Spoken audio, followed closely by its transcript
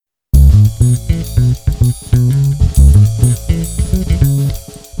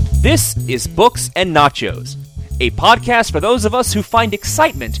This is Books and Nachos, a podcast for those of us who find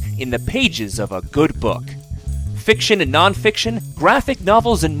excitement in the pages of a good book. Fiction and nonfiction, graphic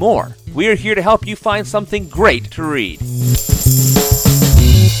novels, and more. We're here to help you find something great to read.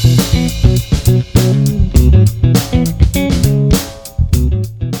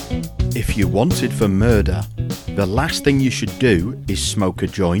 If you're wanted for murder, the last thing you should do is smoke a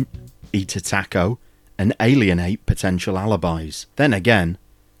joint, eat a taco, and alienate potential alibis. Then again,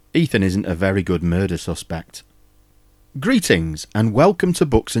 Ethan isn't a very good murder suspect. Greetings and welcome to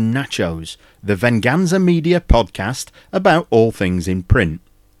Books and Nachos, the Venganza Media podcast about all things in print.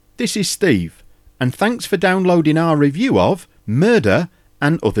 This is Steve, and thanks for downloading our review of Murder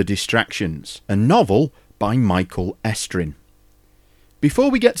and Other Distractions, a novel by Michael Estrin.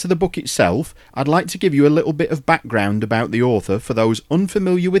 Before we get to the book itself, I'd like to give you a little bit of background about the author for those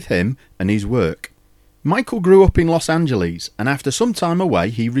unfamiliar with him and his work. Michael grew up in Los Angeles, and after some time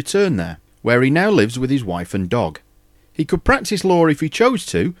away he returned there, where he now lives with his wife and dog. He could practice law if he chose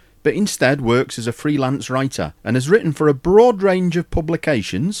to, but instead works as a freelance writer and has written for a broad range of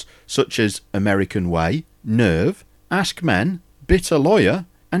publications such as American Way, Nerve, Ask Men, Bitter Lawyer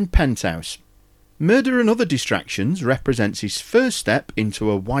and Penthouse. Murder and Other Distractions represents his first step into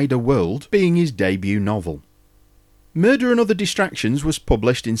a wider world, being his debut novel. Murder and Other Distractions was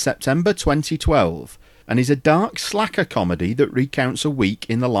published in September 2012 and is a dark slacker comedy that recounts a week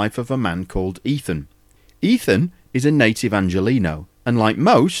in the life of a man called Ethan. Ethan is a native Angelino, and like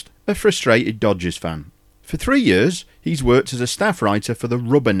most, a frustrated Dodgers fan. For 3 years, he's worked as a staff writer for the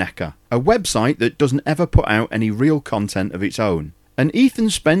Rubbernecker, a website that doesn't ever put out any real content of its own. And Ethan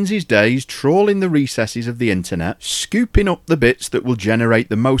spends his days trawling the recesses of the internet, scooping up the bits that will generate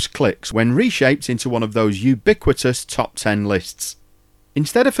the most clicks when reshaped into one of those ubiquitous top 10 lists.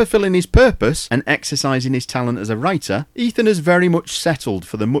 Instead of fulfilling his purpose and exercising his talent as a writer, Ethan has very much settled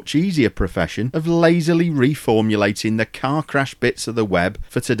for the much easier profession of lazily reformulating the car crash bits of the web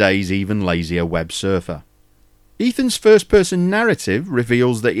for today's even lazier web surfer. Ethan's first-person narrative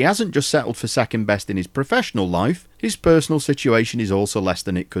reveals that he hasn't just settled for second best in his professional life, his personal situation is also less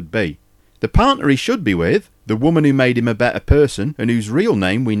than it could be. The partner he should be with, the woman who made him a better person and whose real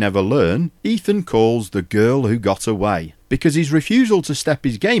name we never learn, Ethan calls the girl who got away, because his refusal to step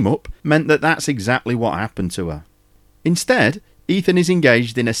his game up meant that that's exactly what happened to her. Instead, Ethan is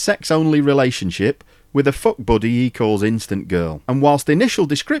engaged in a sex-only relationship with a fuck buddy he calls Instant Girl, and whilst initial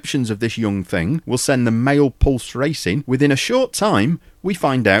descriptions of this young thing will send the male pulse racing, within a short time we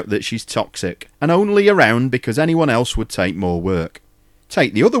find out that she's toxic, and only around because anyone else would take more work.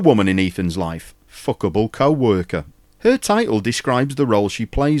 Take the other woman in Ethan's life, fuckable co-worker. Her title describes the role she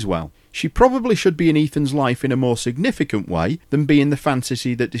plays well. She probably should be in Ethan's life in a more significant way than being the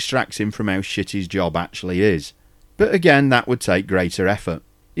fantasy that distracts him from how shit his job actually is. But again, that would take greater effort.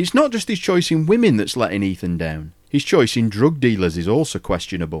 It's not just his choice in women that's letting Ethan down. His choice in drug dealers is also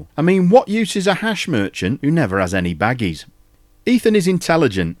questionable. I mean, what use is a hash merchant who never has any baggies? Ethan is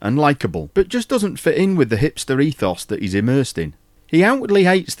intelligent and likeable, but just doesn't fit in with the hipster ethos that he's immersed in. He outwardly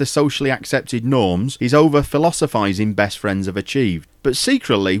hates the socially accepted norms his over-philosophising best friends have achieved, but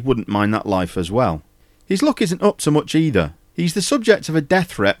secretly wouldn't mind that life as well. His luck isn't up to much either. He's the subject of a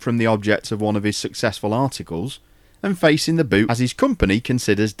death threat from the object of one of his successful articles, and facing the boot as his company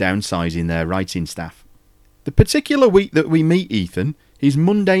considers downsizing their writing staff. The particular week that we meet Ethan, his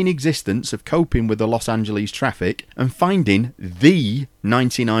mundane existence of coping with the Los Angeles traffic and finding the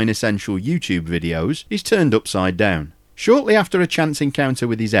 99 essential YouTube videos, is turned upside down. Shortly after a chance encounter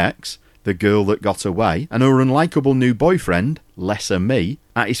with his ex, the girl that got away, and her unlikable new boyfriend, Lesser Me,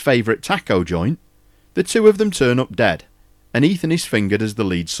 at his favourite taco joint, the two of them turn up dead, and Ethan is fingered as the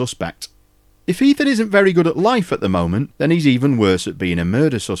lead suspect. If Ethan isn't very good at life at the moment, then he's even worse at being a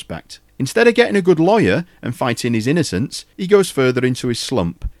murder suspect. Instead of getting a good lawyer and fighting his innocence, he goes further into his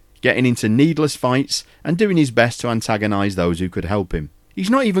slump, getting into needless fights and doing his best to antagonise those who could help him. He's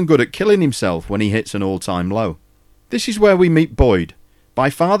not even good at killing himself when he hits an all-time low. This is where we meet Boyd,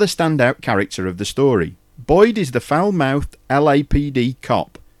 by far the standout character of the story. Boyd is the foul-mouthed LAPD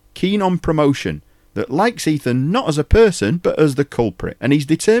cop, keen on promotion, that likes Ethan not as a person but as the culprit, and he's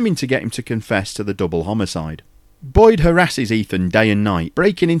determined to get him to confess to the double homicide. Boyd harasses Ethan day and night,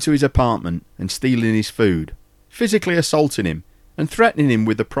 breaking into his apartment and stealing his food, physically assaulting him and threatening him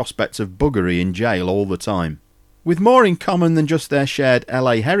with the prospect of buggery in jail all the time. With more in common than just their shared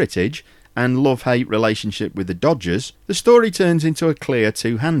LA heritage and love-hate relationship with the Dodgers, the story turns into a clear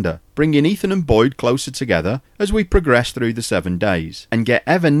two-hander, bringing Ethan and Boyd closer together as we progress through the 7 days, and get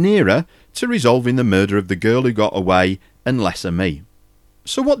ever nearer to resolving the murder of the girl who got away and Lesser Me.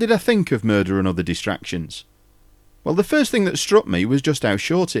 So what did I think of Murder and Other Distractions? Well, the first thing that struck me was just how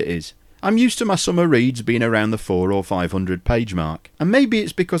short it is. I'm used to my summer reads being around the 400 or 500 page mark, and maybe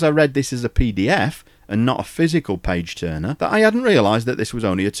it's because I read this as a PDF and not a physical page turner that I hadn't realised that this was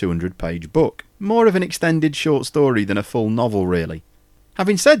only a 200 page book. More of an extended short story than a full novel, really.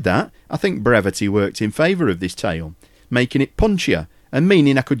 Having said that, I think brevity worked in favour of this tale, making it punchier and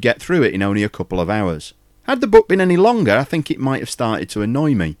meaning I could get through it in only a couple of hours. Had the book been any longer, I think it might have started to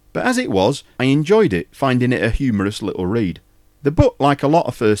annoy me, but as it was, I enjoyed it, finding it a humorous little read. The book, like a lot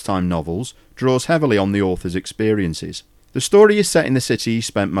of first-time novels, draws heavily on the author's experiences. The story is set in the city he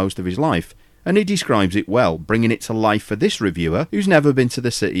spent most of his life, and he describes it well, bringing it to life for this reviewer who's never been to the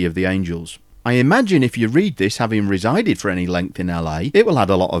City of the Angels. I imagine if you read this having resided for any length in LA, it will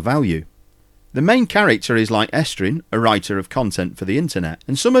add a lot of value. The main character is like Estrin, a writer of content for the internet,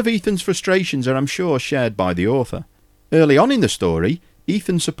 and some of Ethan's frustrations are, I'm sure, shared by the author. Early on in the story,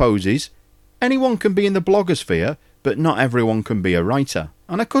 Ethan supposes anyone can be in the blogosphere, but not everyone can be a writer,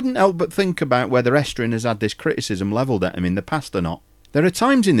 and I couldn't help but think about whether Estrin has had this criticism levelled at him in the past or not. There are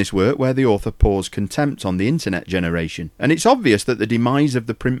times in this work where the author pours contempt on the internet generation, and it's obvious that the demise of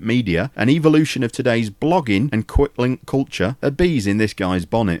the print media and evolution of today's blogging and quick link culture are bees in this guy's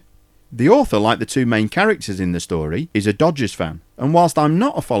bonnet. The author, like the two main characters in the story, is a Dodgers fan, and whilst I'm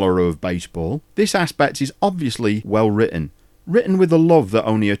not a follower of baseball, this aspect is obviously well written with a love that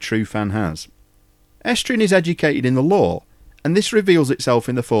only a true fan has. Estrin is educated in the law, and this reveals itself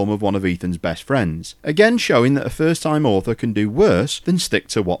in the form of one of Ethan's best friends, again showing that a first-time author can do worse than stick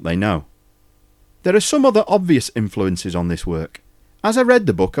to what they know. There are some other obvious influences on this work. As I read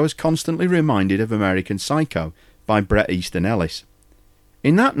the book, I was constantly reminded of American Psycho by Bret Easton Ellis.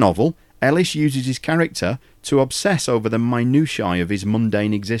 In that novel, Ellis uses his character to obsess over the minutiae of his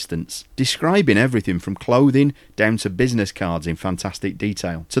mundane existence, describing everything from clothing down to business cards in fantastic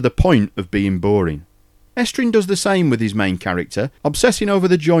detail, to the point of being boring. Estrin does the same with his main character, obsessing over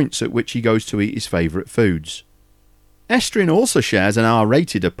the joints at which he goes to eat his favourite foods. Estrin also shares an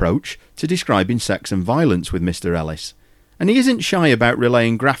R-rated approach to describing sex and violence with Mr. Ellis, and he isn't shy about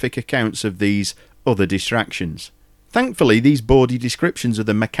relaying graphic accounts of these other distractions. Thankfully, these bawdy descriptions of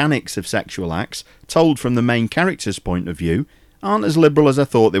the mechanics of sexual acts, told from the main character's point of view, aren't as liberal as I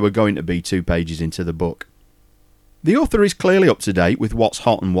thought they were going to be 2 pages into the book. The author is clearly up to date with what's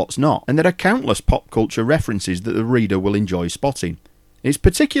hot and what's not, and there are countless pop culture references that the reader will enjoy spotting. It's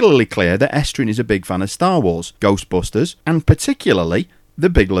particularly clear that Estrin is a big fan of Star Wars, Ghostbusters, and particularly The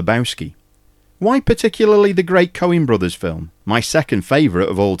Big Lebowski. Why particularly the great Coen Brothers film? My second favourite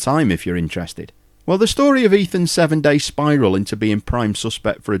of all time if you're interested. Well, the story of Ethan's 7-day spiral into being prime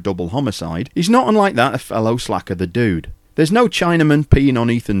suspect for a double homicide is not unlike that of fellow slacker The Dude. There's no Chinaman peeing on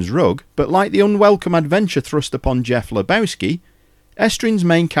Ethan's rug, but like the unwelcome adventure thrust upon Jeff Lebowski, Estrin's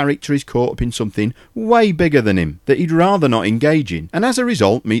main character is caught up in something way bigger than him that he'd rather not engage in, and as a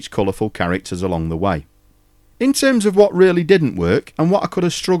result meets colourful characters along the way. In terms of what really didn't work, and what I could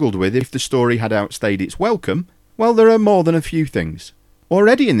have struggled with if the story had outstayed its welcome, well, there are more than a few things.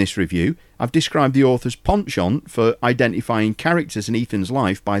 Already in this review, I've described the author's penchant for identifying characters in Ethan's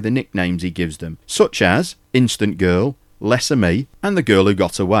life by the nicknames he gives them, such as Instant Girl, Lesser Me, and The Girl Who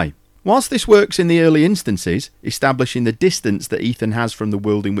Got Away. Whilst this works in the early instances, establishing the distance that Ethan has from the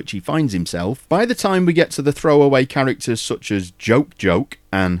world in which he finds himself, by the time we get to the throwaway characters such as Joke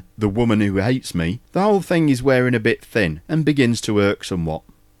and The Woman Who Hates Me, the whole thing is wearing a bit thin and begins to irk somewhat.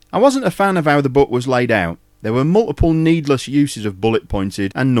 I wasn't a fan of how the book was laid out. There were multiple needless uses of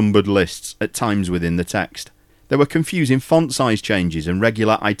bullet-pointed and numbered lists at times within the text. There were confusing font size changes and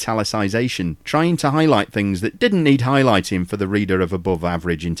regular italicisation, trying to highlight things that didn't need highlighting for the reader of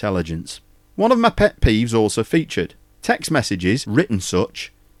above-average intelligence. One of my pet peeves also featured. Text messages, written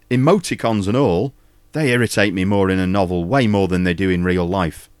such, emoticons and all, they irritate me more in a novel way more than they do in real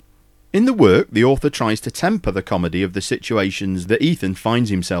life. In the work, the author tries to temper the comedy of the situations that Ethan finds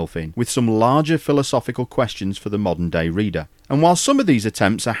himself in, with some larger philosophical questions for the modern-day reader. And while some of these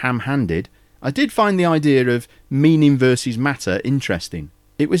attempts are ham-handed, I did find the idea of meaning versus matter interesting.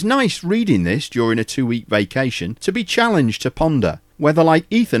 It was nice reading this during a 2-week vacation to be challenged to ponder whether, like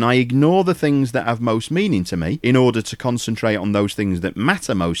Ethan, I ignore the things that have most meaning to me in order to concentrate on those things that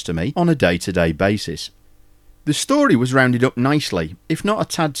matter most to me on a day-to-day basis. The story was rounded up nicely, if not a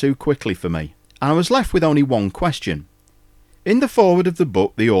tad too quickly for me, and I was left with only one question. In the foreword of the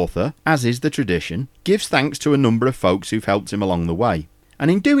book, the author, as is the tradition, gives thanks to a number of folks who've helped him along the way,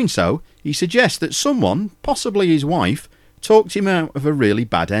 and in doing so, he suggests that someone, possibly his wife, talked him out of a really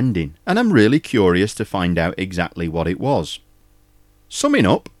bad ending, and I'm really curious to find out exactly what it was. Summing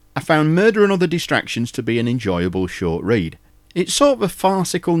up, I found Murder and Other Distractions to be an enjoyable short read. It's sort of a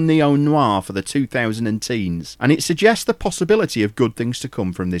farcical neo-noir for the 2000 teens, and it suggests the possibility of good things to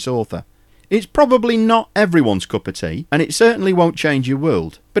come from this author. It's probably not everyone's cup of tea, and it certainly won't change your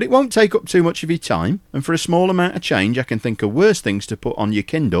world, but it won't take up too much of your time, and for a small amount of change I can think of worse things to put on your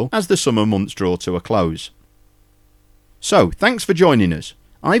Kindle as the summer months draw to a close. So, thanks for joining us.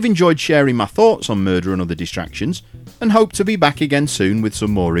 I've enjoyed sharing my thoughts on Murder and Other Distractions, and hope to be back again soon with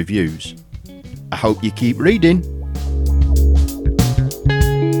some more reviews. I hope you keep reading.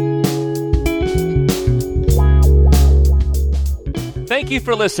 Thank you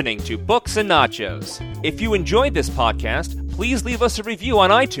for listening to Books and Nachos. If you enjoyed this podcast, please leave us a review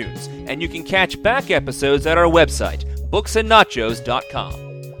on iTunes, and you can catch back episodes at our website, booksandnachos.com.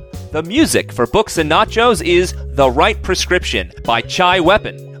 The music for Books and Nachos is The Right Prescription by Chai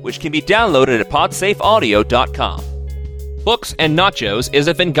Weapon, which can be downloaded at podsafeaudio.com. Books and Nachos is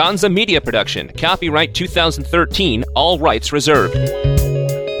a Venganza Media production. Copyright 2013, all rights reserved.